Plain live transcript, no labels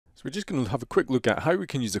So we're just going to have a quick look at how we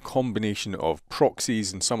can use a combination of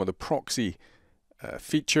proxies and some of the proxy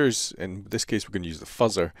features. In this case, we're going to use the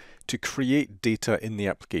fuzzer to create data in the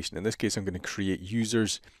application. In this case, I'm going to create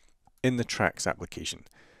users in the tracks application.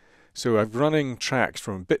 So I'm running tracks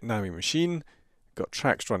from a Bitnami machine, got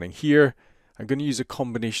tracks running here. I'm going to use a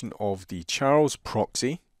combination of the Charles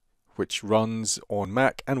proxy, which runs on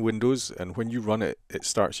Mac and Windows, and when you run it, it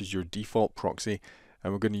starts as your default proxy.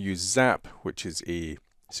 And we're going to use ZAP, which is a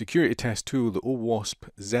security test tool, the OWASP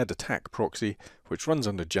ZAP Proxy, which runs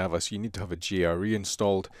under Java, so you need to have a JRE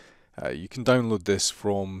installed. You can download this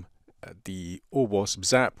from the OWASP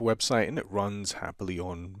ZAP website, and it runs happily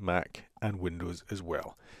on Mac and Windows as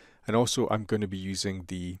well. And also I'm going to be using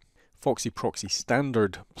the Foxy Proxy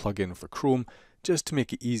standard plugin for Chrome just to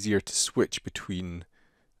make it easier to switch between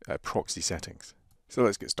proxy settings. So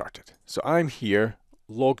let's get started. So I'm here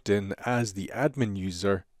logged in as the admin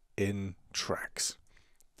user in Tracks.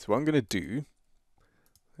 So what I'm going to do,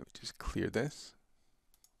 let me just clear this,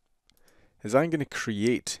 is I'm going to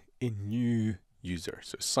create a new user.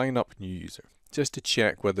 So sign up new user, just to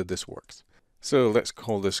check whether this works. So let's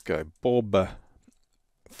call this guy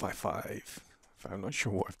Bob55. I'm not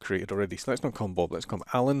sure what I've created already, so let's not call him Bob, let's call him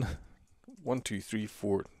Alan. 1, 2, 3,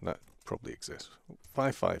 4, that probably exists.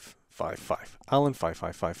 5555.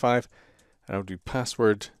 Alan5555. And I'll do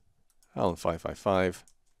password Alan555.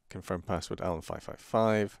 Confirm password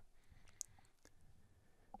Alan555.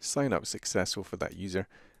 Sign up successful for that user.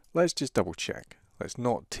 Let's just double check. Let's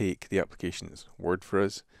not take the application's word for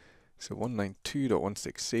us. So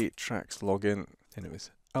 192.168 tracks login, and it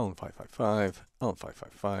was Alan555,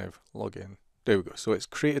 Alan555, login. There we go. So it's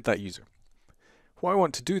created that user. What I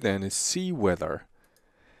want to do then is see whether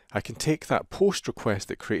I can take that post request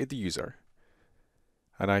that created the user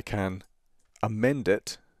and I can amend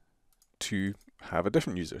it to have a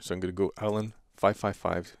different user. So I'm going to go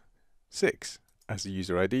Alan5556 as the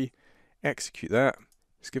user ID, execute that.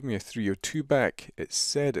 It's giving me a 302 back. It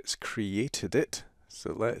said it's created it.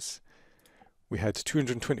 So we had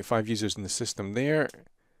 225 users in the system there.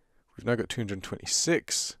 We've now got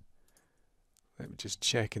 226. Let me just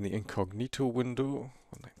check in the incognito window.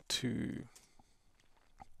 192.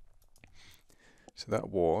 So that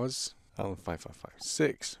was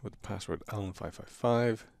Alan5556 with the password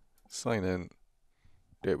Alan555. Sign in.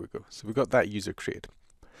 There we go. So we've got that user created.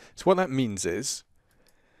 So what that means is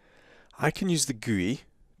I can use the GUI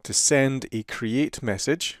to send a create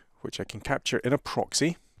message, which I can capture in a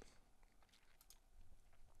proxy,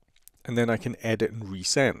 and then I can edit and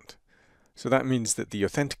resend. So that means that the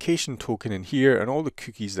authentication token in here and all the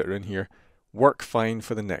cookies that are in here work fine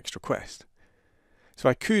for the next request. So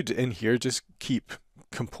I could in here just keep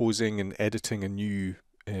composing and editing a new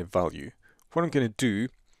value. What I'm going to do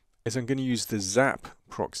is I'm going to use the ZAP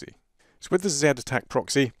proxy. So with the ZAP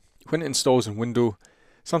proxy, when it installs in Windows,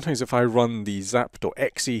 sometimes if I run the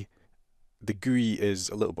zap.exe, the GUI is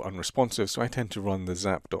a little bit unresponsive, so I tend to run the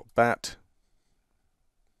zap.bat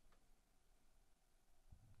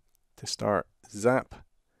to start ZAP.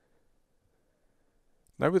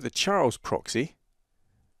 Now with the Charles proxy,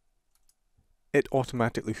 it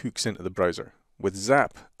automatically hooks into the browser. With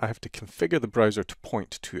ZAP, I have to configure the browser to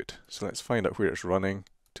point to it. So let's find out where it's running.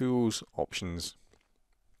 Tools, options,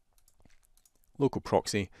 local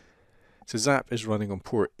proxy. So ZAP is running on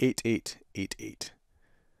port 8888.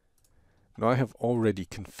 Now I have already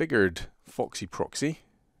configured Foxy Proxy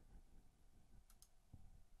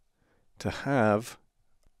to have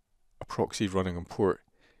a proxy running on port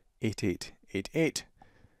 8888.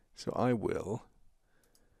 So I will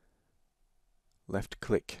left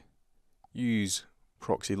click, use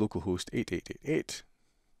proxy localhost 8888.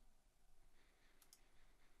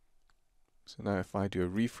 So now if I do a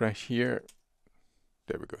refresh here,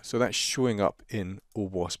 there we go. So that's showing up in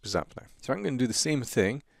OWASP ZAP now. So I'm going to do the same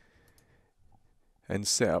thing and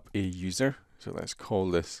set up a user. So let's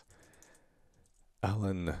call this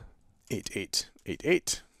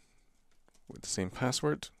Alan8888 with the same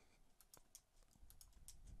password.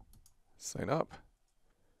 Sign up.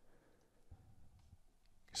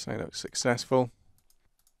 Sign up successful.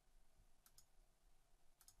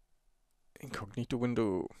 Incognito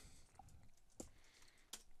window.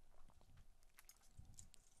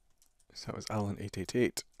 So that was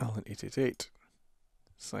Alan888, Alan888.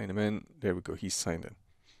 Sign him in. There we go, he's signed in.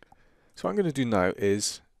 So what I'm going to do now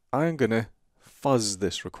is I'm going to fuzz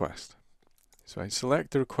this request. So I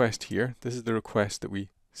select the request here. This is the request that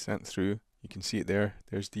we sent through. You can see it there.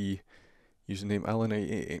 There's the username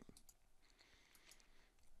Alan888.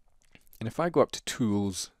 And if I go up to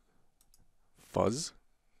Tools, Fuzz,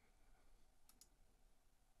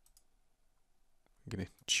 I'm going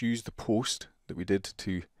to choose the post that we did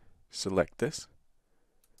to select this.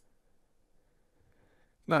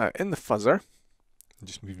 Now in the fuzzer, I'm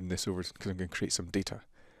just moving this over because I'm going to create some data.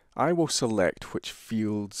 I will select which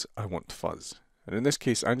fields I want to fuzz. And in this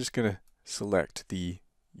case, I'm just going to select the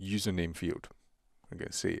username field. I'm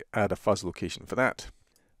going to say add a fuzz location for that.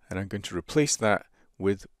 And I'm going to replace that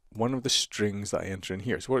with one of the strings that I enter in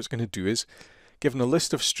here. So what it's going to do is, given a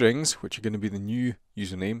list of strings, which are going to be the new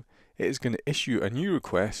username, it is going to issue a new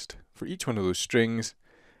request for each one of those strings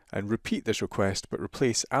and repeat this request, but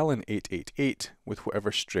replace Alan888 with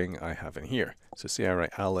whatever string I have in here. So say I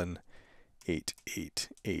write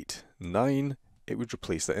Alan8889, it would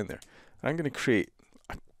replace that in there. I'm going to create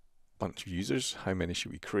a bunch of users. How many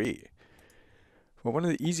should we create? Well, one of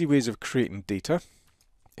the easy ways of creating data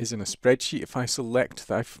is in a spreadsheet. If I select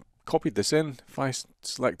that I've copied this in, if I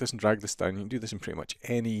select this and drag this down, you can do this in pretty much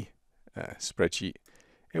any spreadsheet,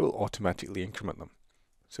 it will automatically increment them.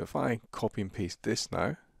 So if I copy and paste this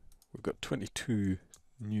now, we've got 22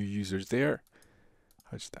 new users there.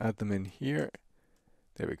 I'll just add them in here.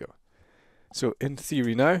 There we go. So in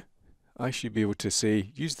theory now, I should be able to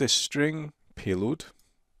say, use this string payload.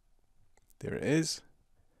 There it is.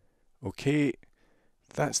 Okay,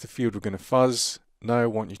 that's the field we're going to fuzz. Now I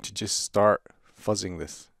want you to just start fuzzing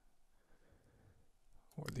this.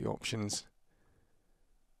 What are the options?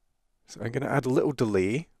 So I'm going to add a little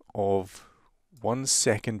delay of 1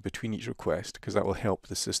 second between each request because that will help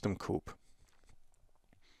the system cope.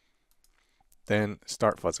 Then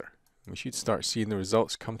start fuzzer. We should start seeing the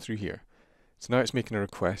results come through here. So now it's making a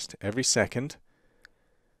request every second.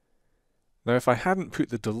 Now if I hadn't put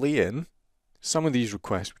the delay in, some of these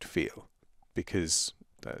requests would fail because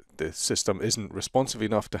the system isn't responsive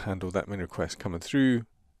enough to handle that many requests coming through.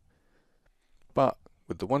 But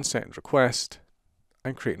with the 1 second request,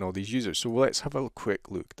 I'm creating all these users. So let's have a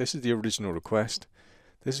quick look. This is the original request.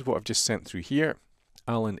 This is what I've just sent through here,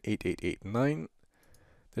 Alan8889.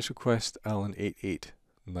 This request,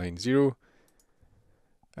 Alan8890.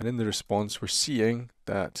 And in the response, we're seeing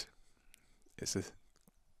that it's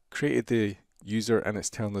created the user and it's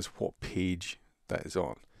telling us what page that is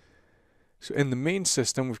on. So in the main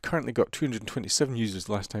system, we've currently got 227 users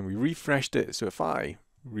last time we refreshed it. So if I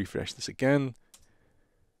refresh this again,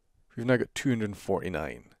 we've now got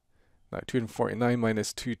 249. Now 249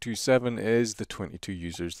 minus 227 is the 22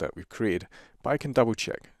 users that we've created. But I can double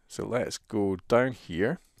check. So let's go down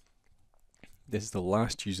here. This is the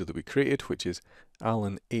last user that we created, which is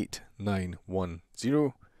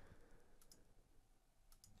Alan8910.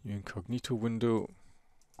 New incognito window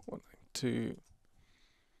 192.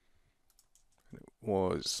 And it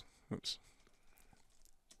was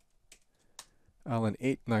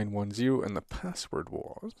Alan8910, and the password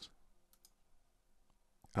was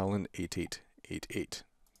Alan8888.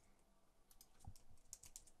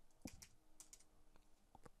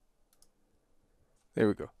 There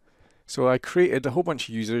we go. So I created a whole bunch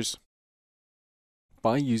of users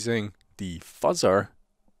by using the fuzzer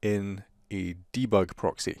in a debug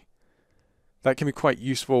proxy. That can be quite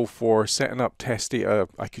useful for setting up test data.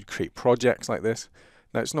 I could create projects like this.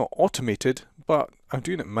 Now it's not automated, but I'm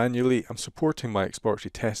doing it manually. I'm supporting my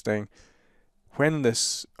exploratory testing. When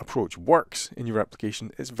this approach works in your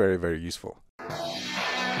application, it's very, very useful.